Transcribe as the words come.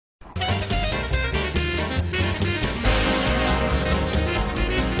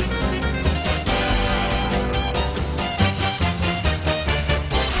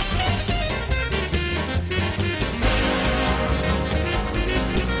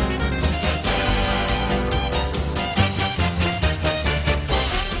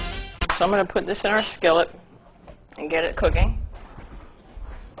So I'm going to put this in our skillet and get it cooking.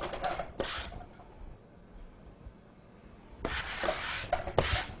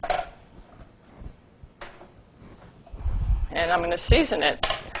 And I'm going to season it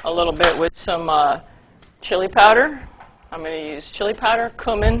a little bit with some chili powder. I'm going to use chili powder,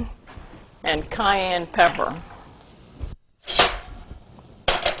 cumin, and cayenne pepper.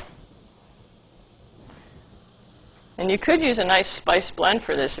 And you could use a nice spice blend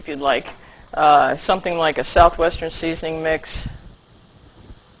for this if you'd like. Something like a southwestern seasoning mix.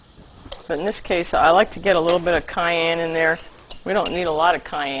 But in this case, I like to get a little bit of cayenne in there. We don't need a lot of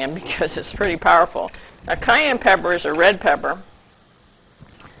cayenne because it's pretty powerful. Now, cayenne pepper is a red pepper.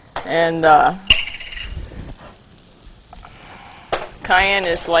 And cayenne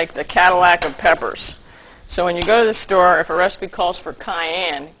is like the Cadillac of peppers. So when you go to the store, if a recipe calls for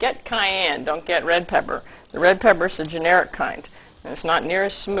cayenne, get cayenne, don't get red pepper. The red pepper is the generic kind, and it's not near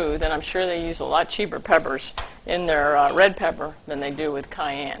as smooth, and I'm sure they use a lot cheaper peppers in their red pepper than they do with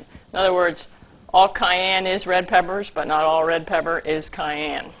cayenne. In other words, all cayenne is red peppers, but not all red pepper is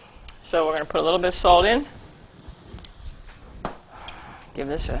cayenne. So we're going to put a little bit of salt in. Give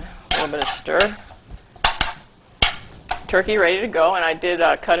this a little bit of stir. Turkey ready to go, and I did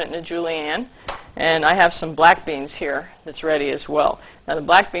cut it into julienne. And I have some black beans here that's ready as well. Now the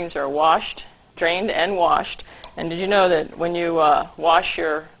black beans are washed, drained and washed. And did you know that when you wash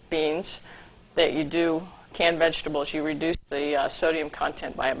your beans, that you do canned vegetables, you reduce the sodium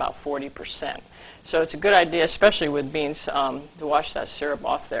content by about 40%. So it's a good idea, especially with beans, to wash that syrup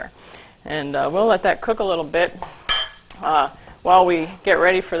off there. And we'll let that cook a little bit while we get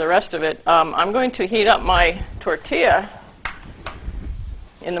ready for the rest of it. I'm going to heat up my tortilla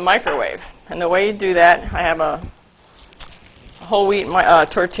in the microwave. And the way you do that, I have a whole wheat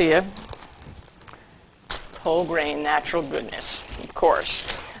tortilla, whole grain, natural goodness, of course.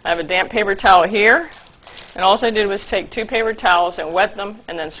 I have a damp paper towel here, and all I did was take 2 paper towels and wet them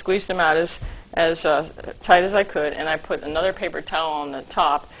and then squeeze them out as tight as I could, and I put another paper towel on the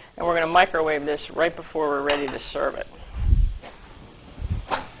top, and we're going to microwave this right before we're ready to serve it.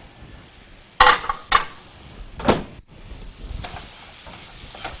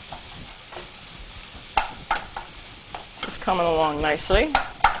 Coming along nicely.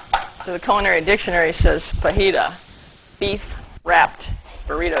 So the Culinary Dictionary says fajita, beef wrapped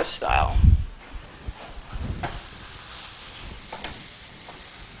burrito style.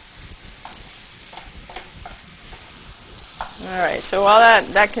 All right, so while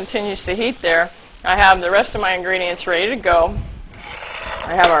that continues to heat there, I have the rest of my ingredients ready to go.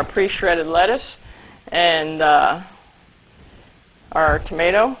 I have our pre-shredded lettuce and our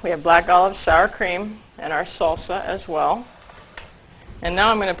tomato. We have black olive, sour cream, and our salsa as well. And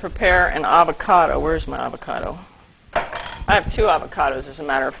now I'm going to prepare an avocado. Where's my avocado? I have 2 avocados, as a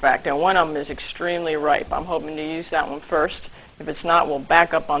matter of fact, and one of them is extremely ripe. I'm hoping to use that one first. If it's not, we'll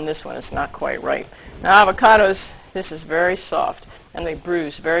back up on this one. It's not quite ripe. Now, avocados, this is very soft, and they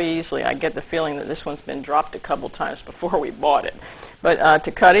bruise very easily. I get the feeling that this one's been dropped a couple times before we bought it. But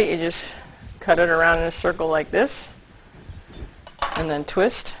to cut it, you just cut it around in a circle like this, and then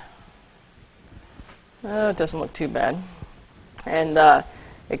twist. Oh, it doesn't look too bad. And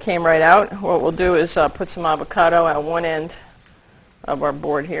it came right out. What we'll do is put some avocado at one end of our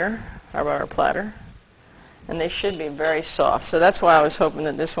board here, of our platter. And they should be very soft. So that's why I was hoping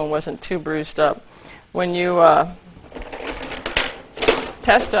that this one wasn't too bruised up. When you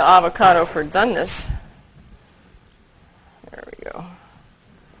test the avocado for doneness, there we go.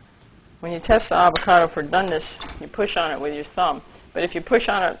 When you test the avocado for doneness, you push on it with your thumb. But if you push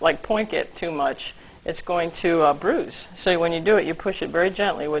on it, like poink it too much, it's going to bruise. So when you do it, you push it very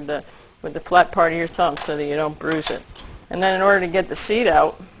gently with the flat part of your thumb so that you don't bruise it. And then in order to get the seed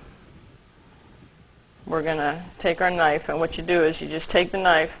out, we're going to take our knife, and what you do is you just take the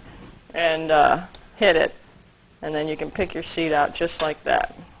knife and hit it, and then you can pick your seed out just like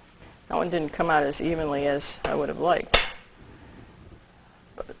that. That one didn't come out as evenly as I would have liked,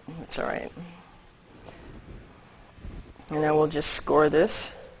 but it's all right. And then we'll just score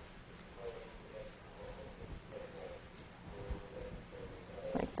this.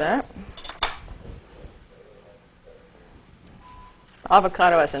 Like that.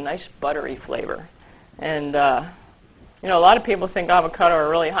 Avocado has a nice buttery flavor. And, you know, a lot of people think avocado are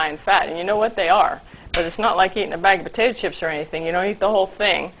really high in fat. And you know what? They are. But it's not like eating a bag of potato chips or anything. You don't eat the whole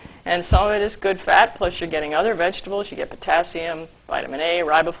thing. And some of it is good fat, plus you're getting other vegetables. You get potassium, vitamin A,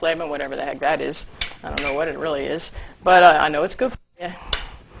 riboflavin, whatever the heck that is. I don't know what it really is. But I know it's good for you.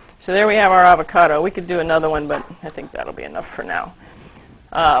 So there we have our avocado. We could do another one, but I think that'll be enough for now.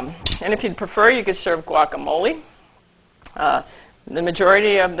 And if you'd prefer, you could serve guacamole. The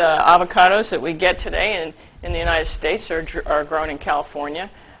majority of the avocados that we get today in the United States are grown in California,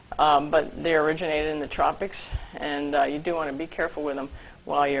 but they originated in the tropics, and you do want to be careful with them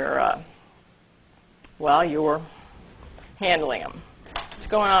while you're handling them. What's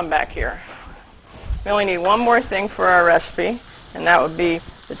going on back here? We only need one more thing for our recipe, and that would be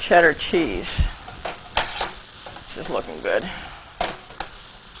the cheddar cheese. This is looking good.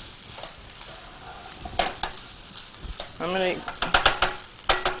 I'm going to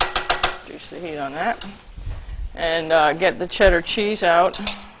reduce the heat on that and get the cheddar cheese out.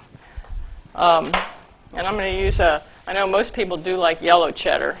 And I'm going to use I know most people do like yellow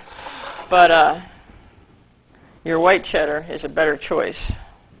cheddar, but your white cheddar is a better choice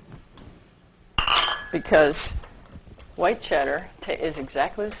because white cheddar is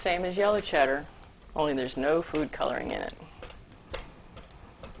exactly the same as yellow cheddar, only there's no food coloring in it.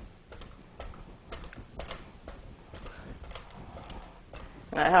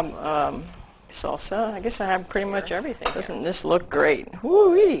 And I have salsa. I guess I have pretty much everything. Doesn't this look great?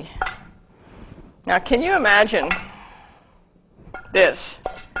 Woo-wee. Now, can you imagine this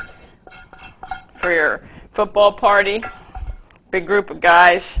for your football party? Big group of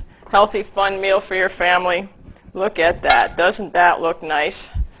guys, healthy, fun meal for your family. Look at that. Doesn't that look nice?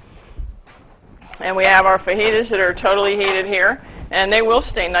 And we have our fajitas that are totally heated here, and they will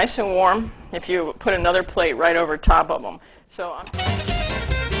stay nice and warm if you put another plate right over top of them. So